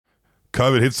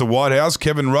COVID hits the White House,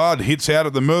 Kevin Rudd hits out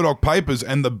at the Murdoch papers,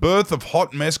 and the birth of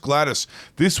hot mess Gladys.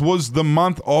 This was the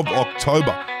month of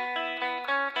October.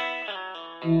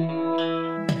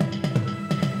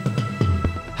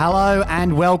 Hello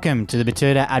and welcome to the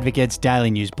Batuta Advocates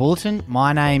Daily News Bulletin.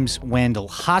 My name's Wendell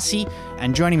Hussey,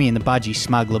 and joining me in the Budgy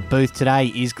Smuggler Booth today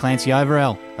is Clancey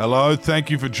Overell. Hello, thank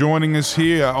you for joining us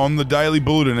here on the Daily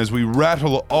Bulletin as we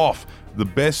rattle off the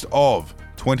best of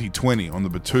 2020 on the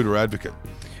Batuta Advocate.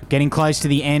 Getting close to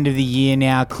the end of the year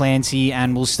now, Clancey,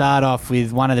 and we'll start off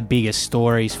with one of the biggest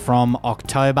stories from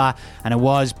October, and it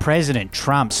was President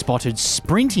Trump spotted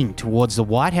sprinting towards the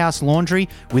White House laundry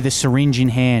with a syringe in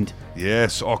hand.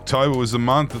 Yes, October was the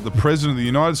month that the President of the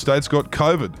United States got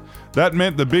COVID. That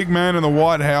meant the big man in the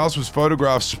White House was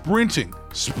photographed sprinting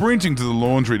to the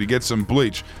laundry to get some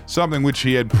bleach, something which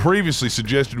he had previously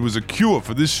suggested was a cure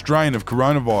for this strain of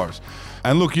coronavirus.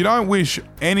 And look, you don't wish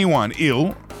anyone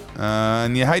ill,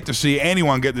 and you hate to see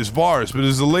anyone get this virus, but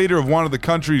as the leader of one of the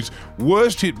countries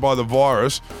worst hit by the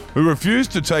virus, who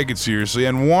refused to take it seriously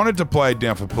and wanted to play it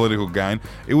down for political gain,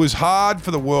 it was hard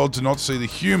for the world to not see the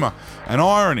humour and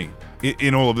irony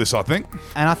in all of this, I think.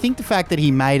 And I think the fact that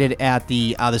he made it out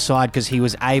the other side because he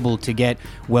was able to get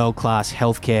world-class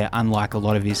healthcare, unlike a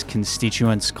lot of his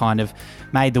constituents, kind of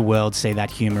made the world see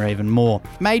that humour even more.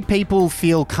 Made people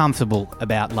feel comfortable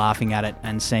about laughing at it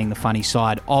and seeing the funny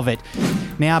side of it.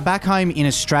 Now, back home in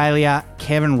Australia,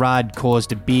 Kevin Rudd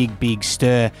caused a big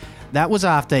stir. That was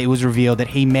after it was revealed that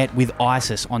he met with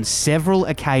ISIS on several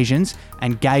occasions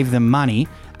and gave them money,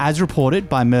 as reported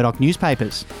by Murdoch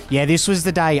newspapers. Yeah, this was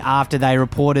the day after they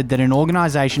reported that an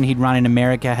organisation he'd run in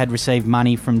America had received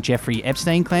money from Jeffrey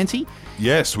Epstein, Clancey.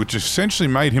 Yes, which essentially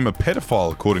made him a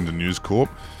pedophile, according to News Corp.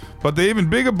 But the even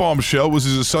bigger bombshell was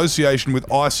his association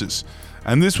with ISIS.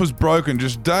 And this was broken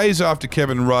just days after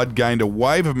Kevin Rudd gained a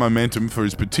wave of momentum for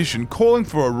his petition calling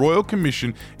for a royal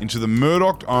commission into the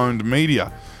Murdoch-owned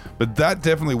media. But that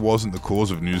definitely wasn't the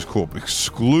cause of News Corp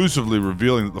exclusively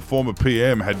revealing that the former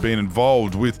PM had been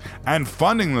involved with and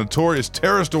funding the notorious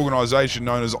terrorist organisation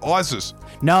known as ISIS.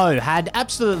 No, had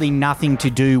absolutely nothing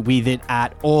to do with it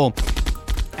at all.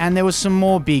 And there was some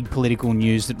more big political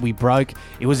news that we broke.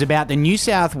 It was about the New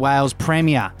South Wales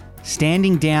Premier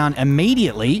standing down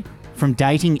immediately from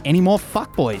dating any more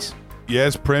fuckboys.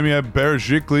 Yes, Premier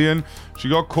Berejiklian. She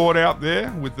got caught out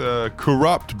there with a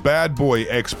corrupt bad boy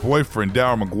ex-boyfriend,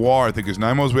 Darryl Maguire, I think his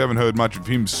name was. We haven't heard much of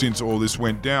him since all this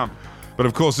went down. But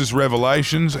of course, this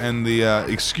revelations and the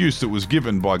excuse that was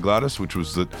given by Gladys, which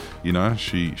was that, you know,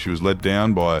 she was let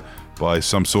down by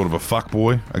some sort of a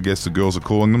fuckboy, I guess the girls are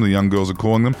calling them, the young girls are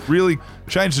calling them, really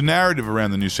changed the narrative around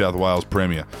the New South Wales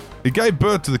Premier. It gave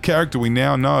birth to the character we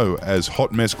now know as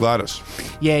Hot Mess Gladys.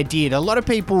 Yeah, it did. A lot of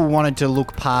people wanted to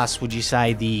look past, would you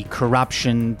say, the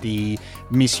corruption, the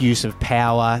misuse of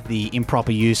power, the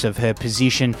improper use of her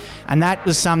position. And that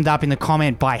was summed up in the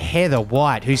comment by Heather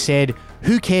White, who said,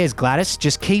 "Who cares, Gladys?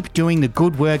 Just keep doing the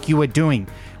good work you are doing.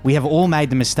 We have all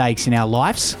made the mistakes in our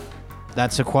lives."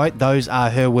 That's a quote. Those are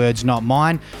her words, not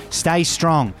mine. Stay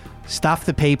strong. Stuff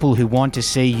the people who want to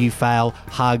see you fail.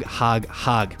 Hug, hug,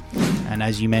 hug. And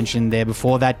as you mentioned there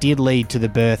before, that did lead to the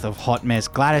birth of Hot Mess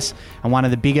Gladys. And one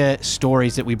of the bigger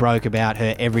stories that we broke about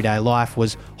her everyday life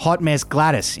was Hot Mess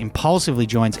Gladys impulsively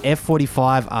joins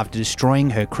F45 after destroying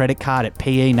her credit card at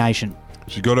PE Nation.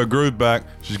 She's got her groove back.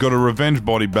 She's got her revenge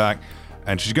body back.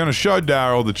 And she's going to show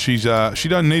Darryl that she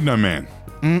don't need no man.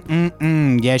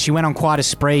 Yeah, she went on quite a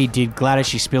spree, did Gladys.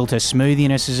 She spilled her smoothie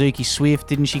in her Suzuki Swift,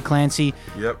 didn't she, Clancey?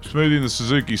 Yep, smoothie in the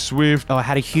Suzuki Swift. Oh,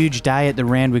 had a huge day at the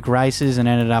Randwick races and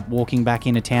ended up walking back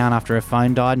into town after her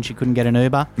phone died and she couldn't get an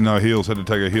Uber. No heels, had to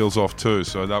take her heels off too.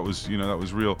 So that was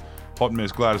real Hot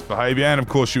Mess Gladys behaviour. And of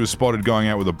course, she was spotted going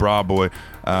out with a bra boy.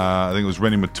 I think it was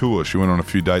Rennie Matua. She went on a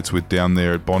few dates with down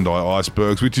there at Bondi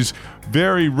Icebergs, which is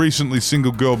very recently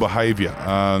single girl behaviour.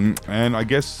 And I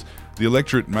guess the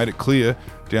electorate made it clear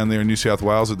down there in New South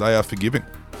Wales that they are forgiving.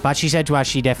 But she said to us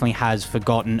she definitely has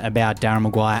forgotten about Darryl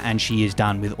Maguire and she is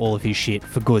done with all of his shit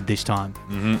for good this time.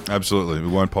 Absolutely.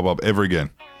 It won't pop up ever again.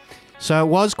 So it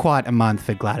was quite a month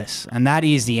for Gladys. And that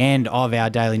is the end of our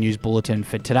Daily News Bulletin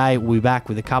for today. We'll be back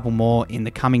with a couple more in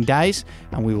the coming days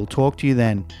and we will talk to you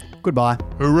then. Goodbye.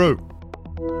 Hooroo.